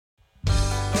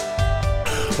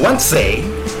Let's see.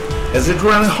 Is it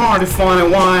really hard to find a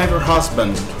wife or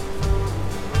husband?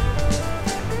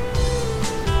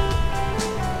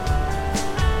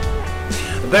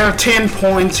 There are 10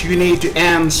 points you need to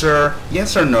answer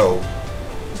yes or no.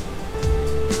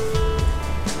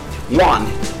 1.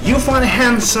 You find a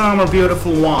handsome or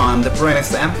beautiful one, the brain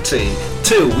is empty.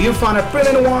 2. You find a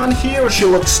brilliant one, he or she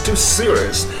looks too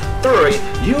serious. 3.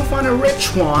 You find a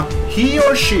rich one, he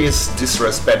or she is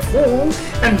disrespectful.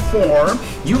 And 4.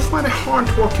 You find a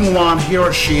hard-working one, he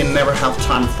or she never have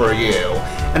time for you.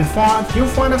 And 5. You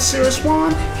find a serious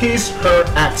one, his her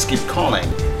ex keep calling.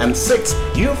 And 6.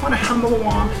 You find a humble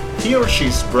one, he or she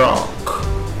is broke.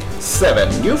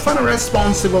 7. You find a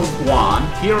responsible one,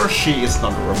 he or she is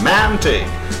not romantic.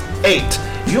 8.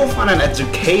 You find an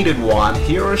educated one,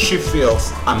 he or she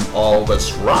feels I'm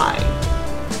always right.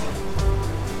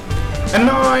 And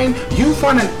 9. You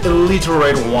find an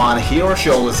illiterate one, he or she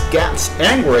always gets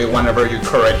angry whenever you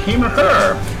correct him or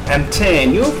her. And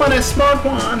 10. You find a smart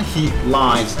one, he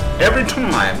lies every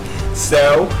time.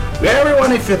 So,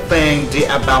 everyone, if you think the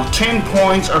above 10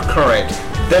 points are correct,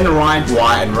 then write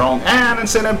right and wrong and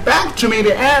send it back to me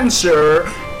the answer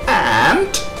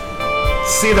and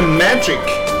see the magic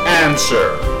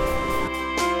answer.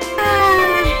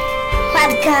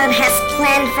 What God has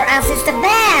planned for us is the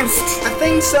best. I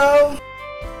think so.